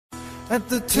at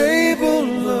the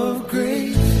table of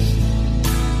grace.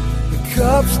 The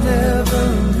cup's never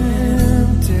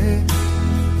empty,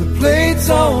 the plate's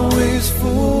always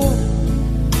full,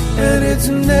 and it's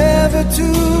never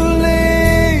too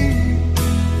late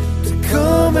to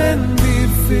come and be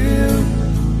filled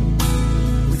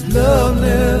with love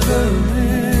never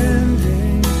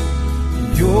ending.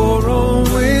 You're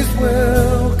always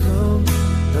welcome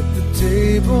at the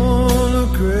table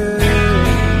of grace.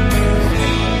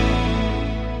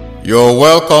 You're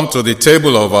welcome to the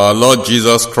table of our Lord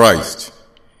Jesus Christ,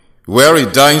 where He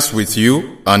dines with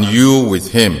you and you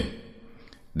with Him.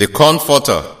 The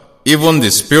Comforter, even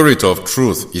the Spirit of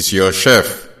Truth, is your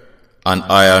chef, and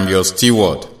I am your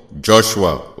steward,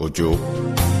 Joshua Ojo.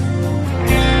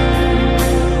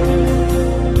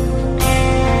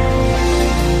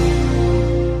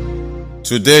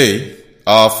 Today,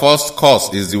 our first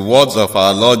course is the words of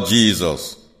our Lord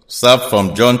Jesus, served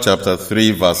from John chapter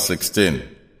 3, verse 16.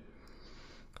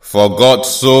 For God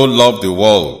so loved the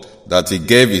world that He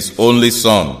gave His only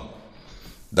Son,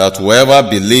 that whoever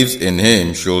believes in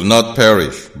Him should not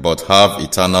perish, but have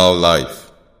eternal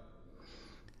life.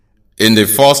 In the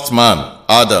first man,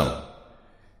 Adam,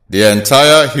 the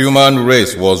entire human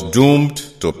race was doomed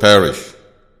to perish.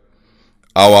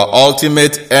 Our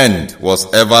ultimate end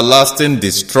was everlasting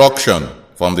destruction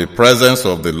from the presence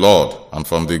of the Lord and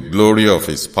from the glory of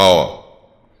His power.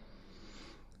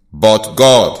 But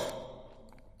God,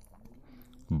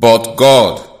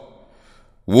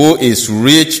 who is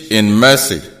rich in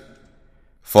mercy,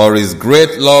 for His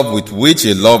great love with which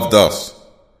He loved us,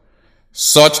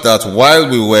 such that while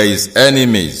we were His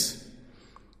enemies,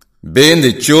 being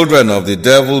the children of the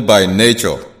devil by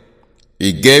nature,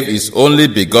 He gave His only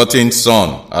begotten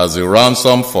Son as a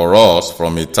ransom for us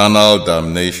from eternal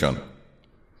damnation.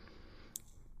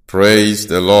 Praise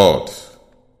the Lord.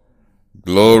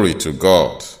 Glory to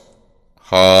God.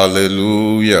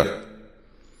 Hallelujah.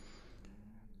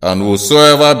 And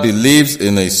whosoever believes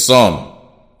in His Son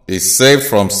is saved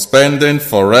from spending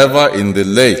forever in the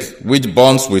lake which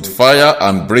burns with fire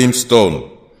and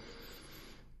brimstone,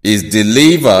 is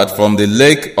delivered from the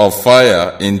lake of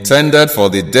fire intended for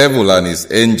the devil and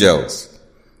his angels,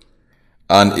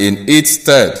 and in its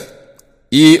stead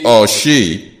he or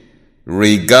she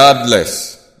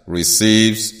regardless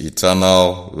receives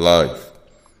eternal life.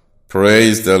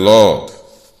 Praise the Lord.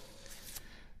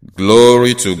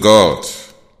 Glory to God.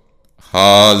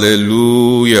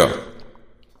 Hallelujah.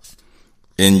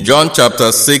 In John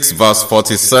chapter 6 verse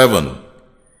 47,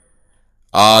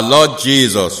 our Lord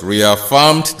Jesus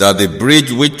reaffirmed that the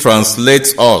bridge which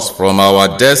translates us from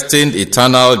our destined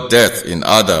eternal death in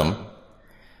Adam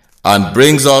and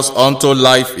brings us unto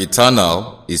life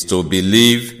eternal is to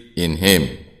believe in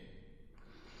Him.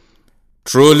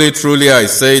 Truly, truly I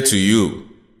say to you,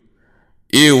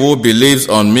 he who believes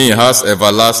on me has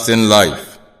everlasting life.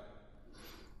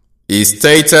 He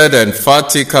stated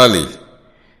emphatically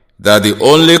that the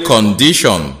only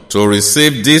condition to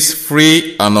receive this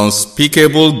free and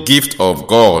unspeakable gift of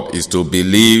God is to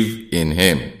believe in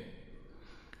Him.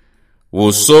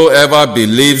 Whosoever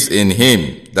believes in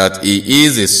Him, that He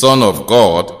is the Son of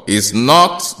God, is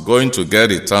not going to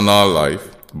get eternal life,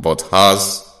 but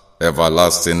has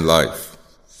everlasting life.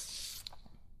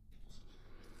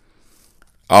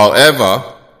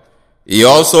 However, He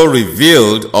also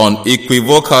revealed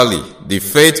unequivocally the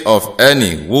fate of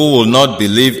any who will not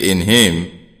believe in Him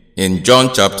in John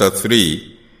chapter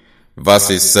 3,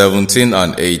 verses 17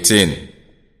 and 18.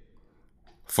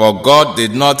 For God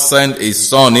did not send His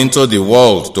Son into the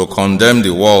world to condemn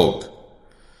the world,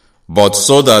 but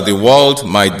so that the world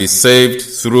might be saved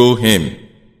through Him.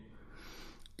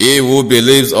 He who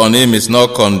believes on Him is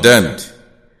not condemned,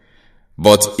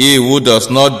 but he who does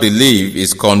not believe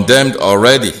is condemned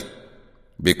already,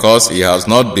 because he has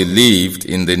not believed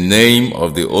in the name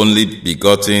of the only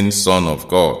begotten Son of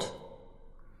God.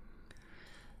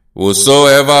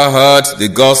 Whosoever heard the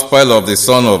gospel of the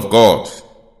Son of God,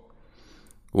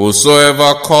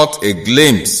 whosoever caught a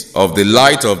glimpse of the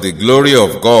light of the glory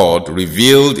of God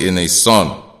revealed in His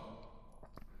Son,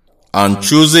 and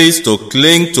chooses to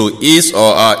cling to his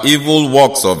or her evil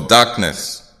works of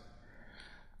darkness,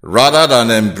 rather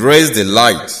than embrace the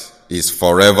light, is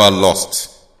forever lost.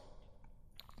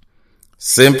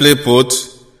 Simply put,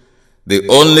 the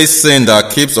only sin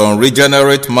that keeps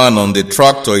unregenerate man on the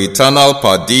track to eternal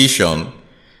perdition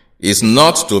is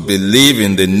not to believe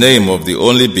in the name of the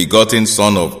only begotten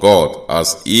Son of God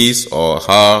as his or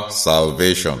her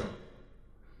salvation.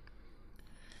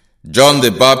 John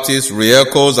the Baptist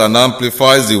re-echoes and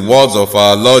amplifies the words of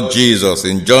our Lord Jesus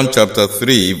in John chapter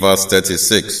 3 verse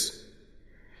 36.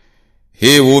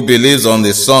 He who believes on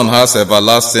the Son has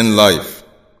everlasting life,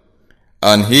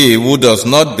 and he who does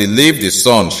not believe the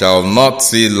Son shall not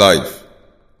see life,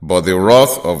 but the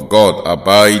wrath of God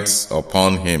abides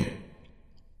upon him.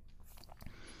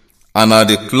 And at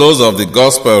the close of the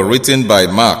gospel written by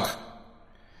Mark,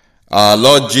 our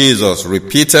Lord Jesus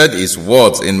repeated his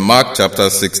words in Mark chapter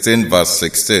 16 verse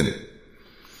 16.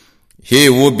 He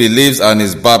who believes and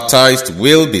is baptized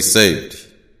will be saved,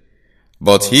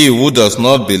 but he who does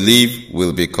not believe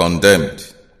will be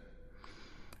condemned.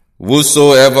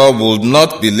 Whosoever would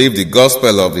not believe the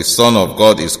gospel of the Son of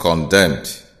God is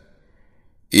condemned.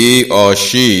 He or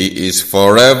she is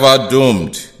forever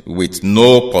doomed with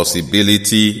no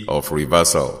possibility of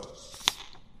reversal.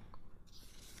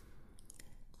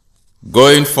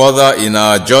 Going further in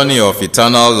our journey of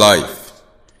eternal life,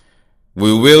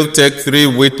 we will take three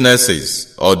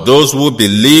witnesses, or those who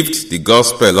believed the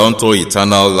gospel unto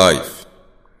eternal life.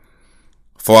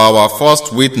 For our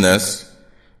first witness,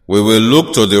 we will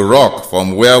look to the rock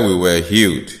from where we were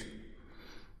healed.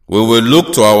 We will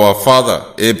look to our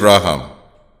father Abraham.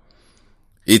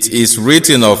 It is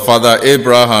written of Father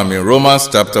Abraham in Romans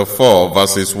chapter 4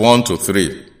 verses 1 to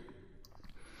 3.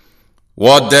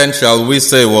 What then shall we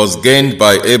say was gained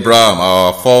by Abraham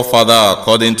our forefather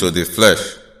according to the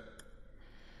flesh?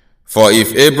 For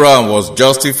if Abraham was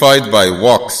justified by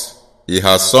works, he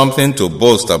has something to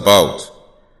boast about,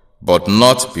 but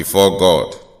not before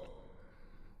God.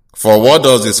 For what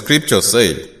does the scripture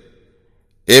say?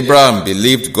 Abraham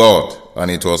believed God, and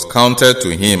it was counted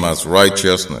to him as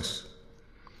righteousness.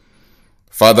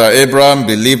 Father Abraham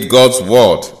believed God's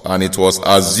word, and it was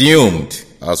assumed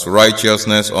as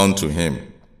righteousness unto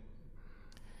him.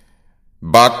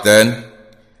 Back then,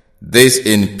 this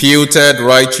imputed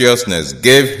righteousness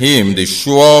gave him the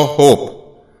sure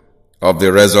hope of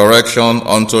the resurrection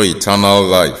unto eternal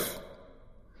life.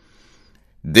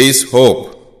 This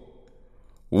hope,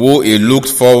 who he looked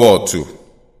forward to,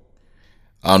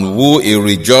 and who he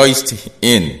rejoiced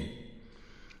in,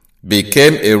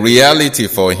 became a reality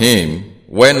for him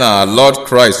when our Lord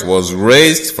Christ was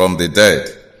raised from the dead,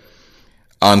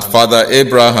 and Father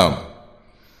Abraham,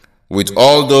 with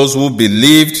all those who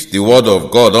believed the word of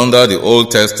God under the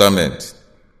Old Testament,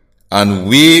 and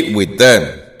we with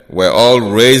them were all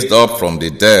raised up from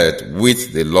the dead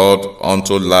with the Lord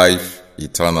unto life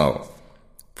eternal.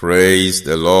 Praise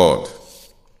the Lord.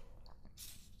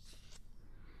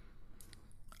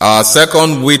 Our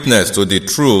second witness to the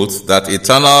truth that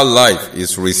eternal life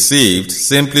is received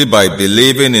simply by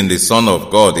believing in the Son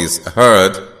of God is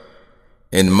heard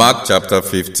in Mark chapter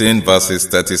 15 verses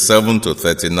 37 to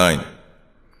 39.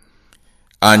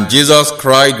 And Jesus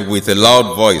cried with a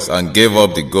loud voice and gave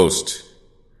up the ghost.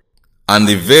 And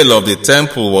the veil of the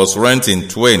temple was rent in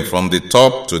twain from the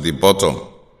top to the bottom.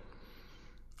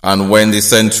 And when the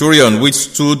centurion which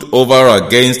stood over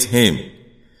against him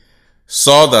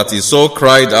saw that he so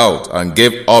cried out and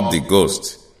gave up the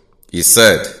ghost, he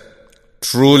said,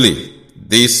 Truly,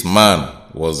 this man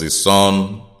was the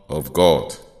Son of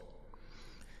God.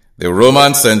 The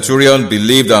Roman centurion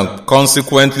believed and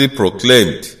consequently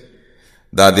proclaimed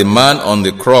that the man on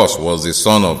the cross was the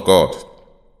Son of God.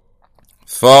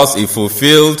 Thus, he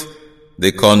fulfilled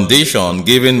the condition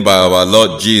given by our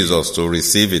Lord Jesus to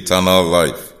receive eternal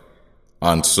life,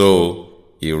 and so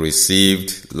he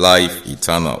received life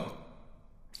eternal.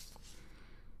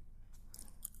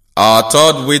 Our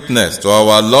third witness to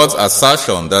our Lord's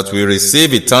assertion that we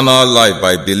receive eternal life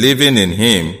by believing in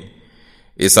him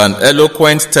is an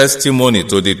eloquent testimony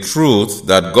to the truth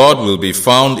that God will be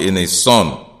found in his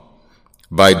Son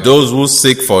by those who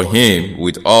seek for him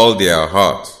with all their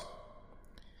heart.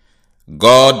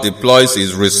 God deploys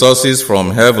his resources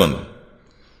from heaven,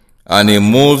 and he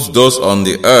moves those on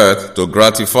the earth to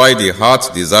gratify the heart's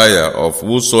desire of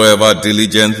whosoever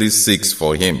diligently seeks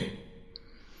for him.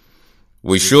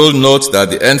 We should note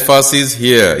that the emphasis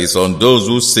here is on those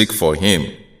who seek for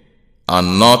him,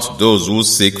 and not those who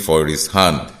seek for his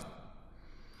hand.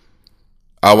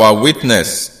 Our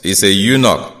witness is a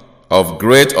eunuch of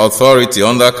great authority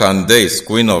under Candace,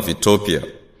 queen of Ethiopia,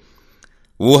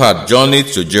 who had journeyed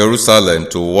to Jerusalem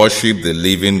to worship the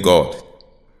living God.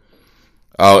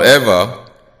 However,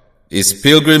 his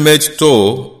pilgrimage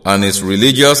to and his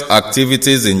religious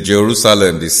activities in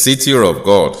Jerusalem, the city of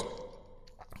God,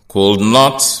 could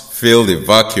not fill the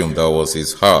vacuum that was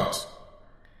his heart.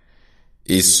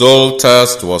 His soul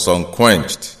thirst was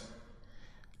unquenched.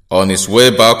 On his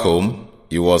way back home,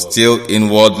 he was still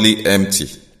inwardly empty,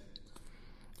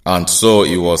 and so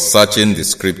he was searching the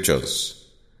scriptures.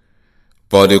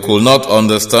 But he could not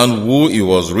understand who he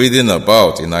was reading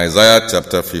about in Isaiah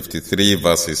chapter 53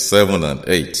 verses 7 and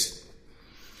 8.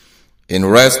 In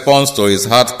response to his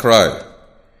heart cry,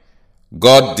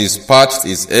 God dispatched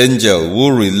his angel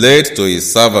who relayed to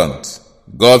his servant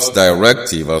God's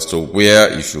directive as to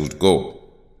where he should go.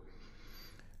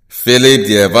 Philip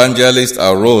the evangelist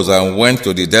arose and went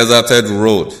to the deserted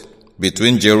road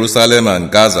between Jerusalem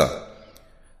and Gaza,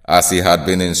 as he had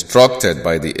been instructed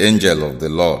by the angel of the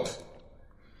Lord.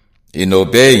 In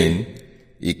obeying,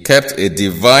 he kept a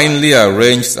divinely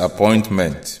arranged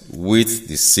appointment with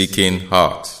the seeking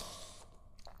heart.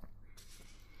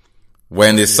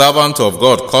 When the servant of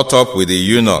God caught up with the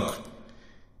eunuch,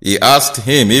 he asked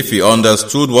him if he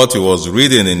understood what he was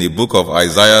reading in the book of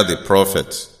Isaiah the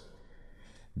prophet.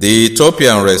 The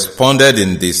Ethiopian responded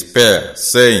in despair,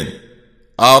 saying,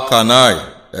 "How can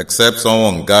I, except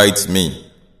someone guides me?"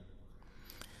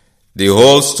 The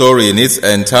whole story in its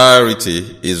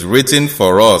entirety is written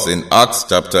for us in Acts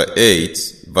chapter 8,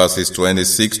 verses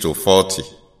 26 to 40.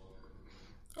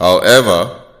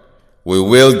 However, we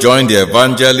will join the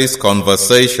evangelist's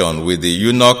conversation with the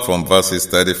eunuch from verses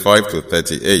 35 to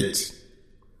 38.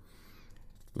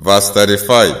 Verse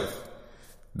 35.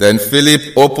 Then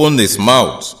Philip opened his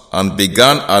mouth and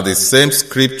began at the same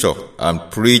scripture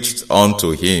and preached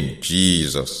unto him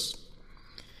Jesus.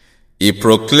 He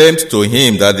proclaimed to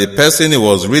him that the person he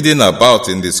was reading about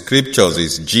in the scriptures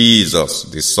is Jesus,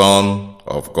 the Son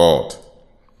of God.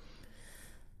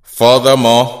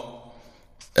 Furthermore,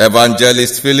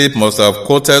 Evangelist Philip must have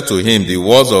quoted to him the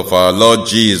words of our Lord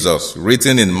Jesus,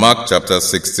 written in Mark chapter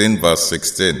 16, verse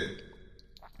 16.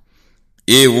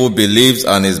 He who believes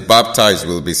and is baptized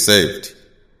will be saved,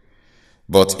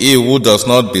 but he who does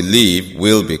not believe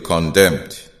will be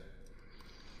condemned.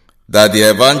 That the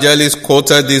evangelist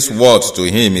quoted these words to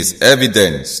him is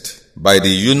evidenced by the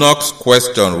eunuch's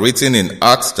question written in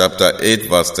Acts chapter 8,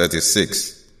 verse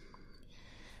 36.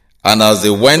 And as they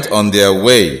went on their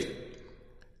way,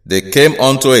 they came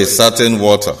unto a certain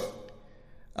water,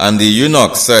 and the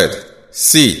eunuch said,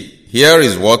 "See, here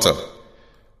is water.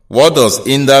 What does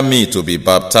hinder me to be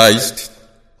baptized?"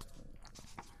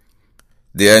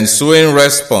 The ensuing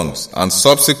response and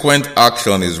subsequent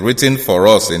action is written for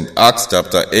us in Acts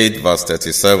chapter 8, verse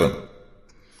 37.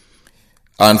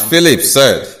 And Philip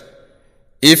said,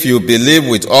 "If you believe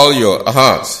with all your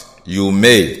heart, you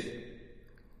may."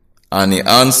 And he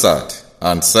answered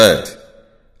and said,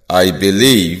 "I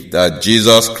believe that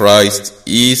Jesus Christ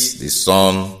is the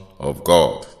Son of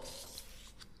God."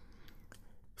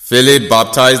 Philip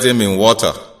baptized him in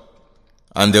water,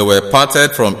 and they were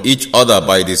parted from each other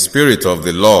by the Spirit of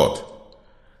the Lord,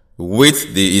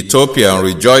 with the Ethiopian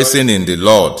rejoicing in the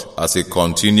Lord as he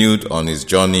continued on his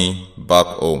journey back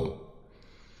home.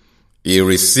 He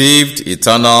received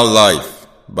eternal life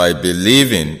by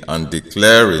believing and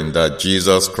declaring that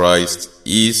Jesus Christ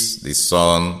is the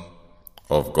Son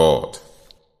of God.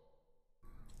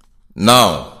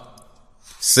 Now,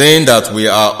 saying that we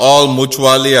are all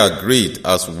mutually agreed,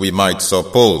 as we might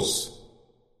suppose,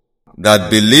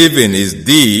 that believing is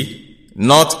the,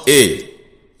 not a,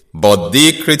 but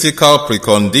the critical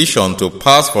precondition to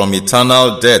pass from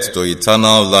eternal death to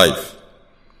eternal life,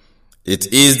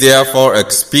 it is therefore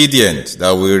expedient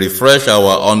that we refresh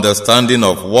our understanding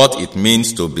of what it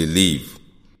means to believe.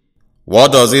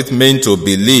 What does it mean to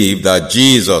believe that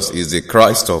Jesus is the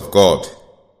Christ of God?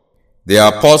 The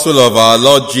apostle of our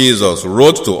Lord Jesus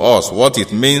wrote to us what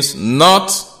it means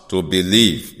not to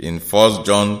believe in 1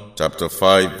 John chapter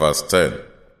 5, verse 10.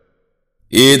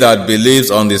 He that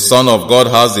believes on the Son of God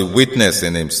has a witness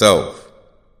in himself.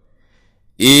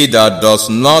 He that does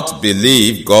not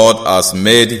believe God has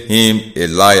made him a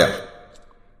liar,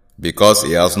 because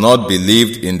he has not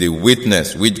believed in the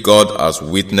witness which God has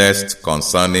witnessed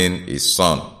concerning his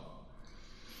Son.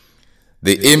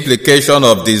 The implication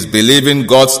of disbelieving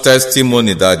God's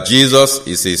testimony that Jesus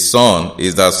is his Son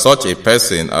is that such a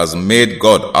person has made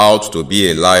God out to be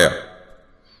a liar.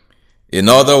 In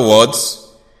other words,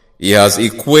 he has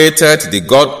equated the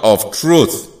God of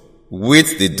truth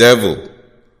with the devil,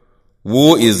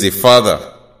 who is the father,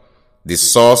 the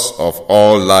source of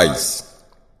all lies.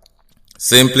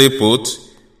 Simply put,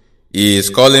 he is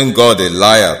calling God a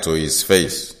liar to his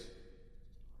face.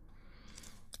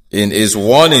 In his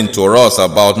warning to us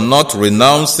about not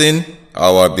renouncing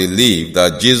our belief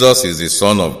that Jesus is the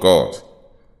Son of God,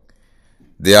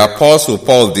 the Apostle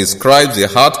Paul describes the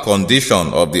heart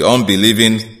condition of the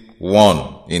unbelieving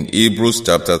one in Hebrews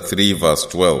chapter 3, verse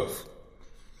 12.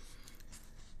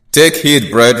 "Take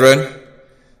heed, brethren,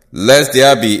 lest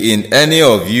there be in any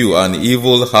of you an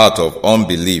evil heart of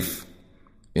unbelief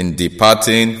in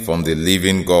departing from the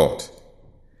living God."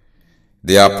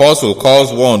 The apostle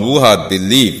calls one who had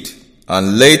believed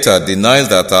and later denies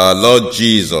that our Lord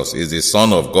Jesus is the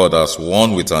Son of God as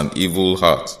one with an evil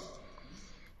heart.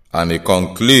 And he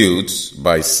concludes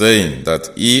by saying that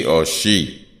he or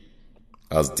she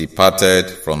has departed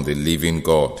from the living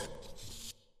God.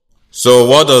 So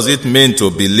what does it mean to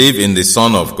believe in the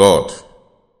Son of God?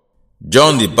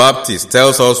 John the Baptist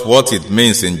tells us what it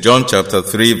means in John chapter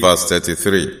 3 verse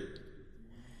 33.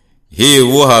 He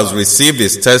who has received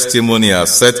his testimony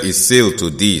has set his seal to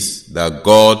this, that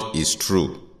God is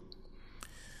true.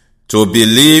 To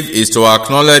believe is to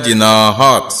acknowledge in our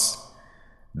hearts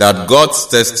that God's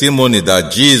testimony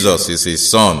that Jesus is his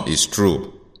Son is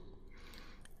true.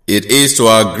 It is to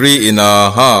agree in our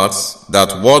hearts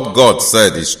that what God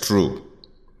said is true.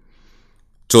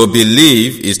 To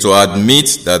believe is to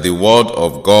admit that the word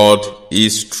of God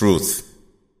is truth.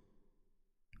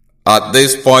 At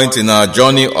this point in our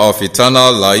journey of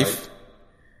eternal life,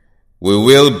 we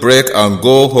will break and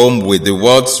go home with the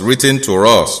words written to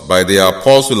us by the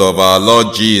apostle of our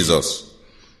Lord Jesus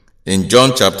in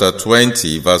John chapter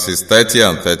 20 verses 30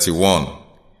 and 31,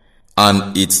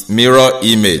 and its mirror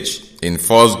image in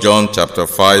 1 John chapter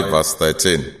 5 verse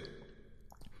 13.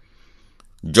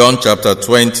 John chapter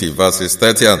 20 verses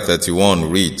 30 and 31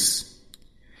 reads,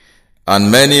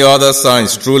 "And many other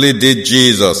signs truly did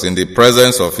Jesus in the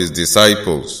presence of his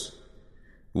disciples,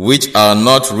 which are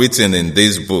not written in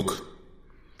this book.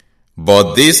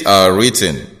 But these are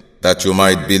written that you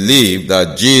might believe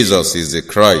that Jesus is the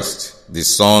Christ, the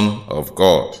Son of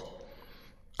God,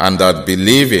 and that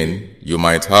believing you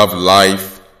might have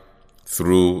life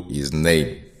through his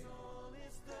name."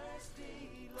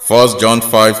 1 John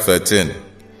 5:13.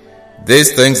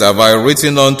 "These things have I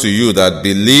written unto you that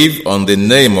believe on the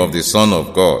name of the Son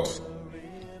of God,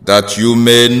 that you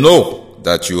may know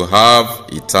that you have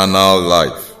eternal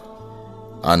life,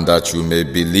 and that you may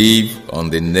believe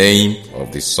on the name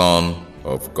of the Son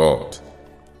of God."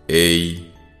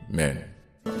 Amen.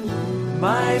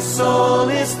 My soul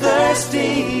is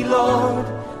thirsty, Lord,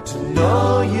 to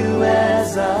know you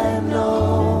as I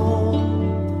know.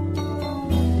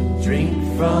 Drink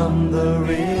from the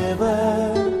river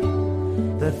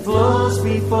that flows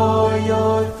before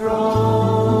your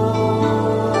throne.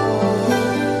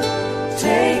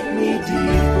 Take me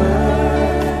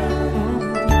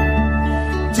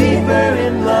deeper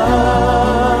in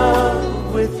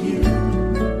love with you.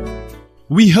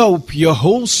 We hope your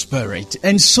whole spirit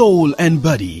and soul and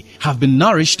body have been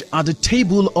nourished at the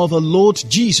table of our Lord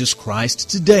Jesus Christ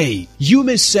today. You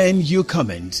may send your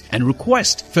comment and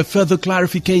request for further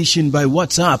clarification by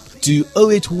WhatsApp to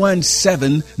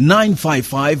 0817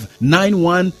 955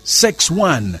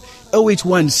 9161.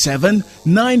 0817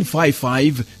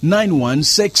 955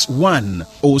 9161,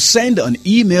 or send an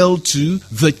email to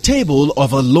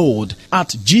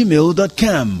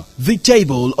thetableofalord@gmail.com.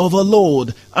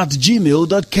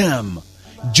 thetableofalord@gmail.com.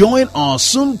 Join our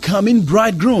soon coming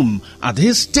bridegroom at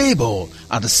his table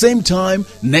at the same time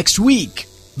next week.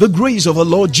 The grace of our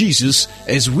Lord Jesus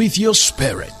is with your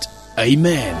spirit.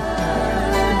 Amen.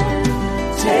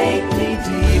 Take me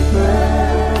deeper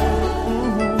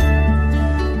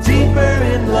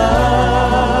in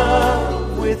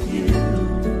love with you.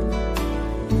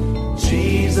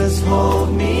 Jesus,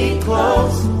 hold me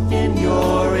close in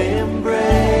your embrace.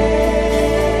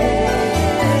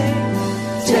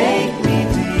 Take me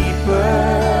deeper,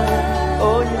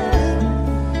 oh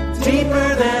yes,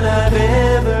 deeper than I've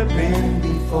ever been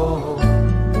before.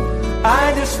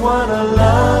 I just want to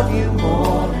love you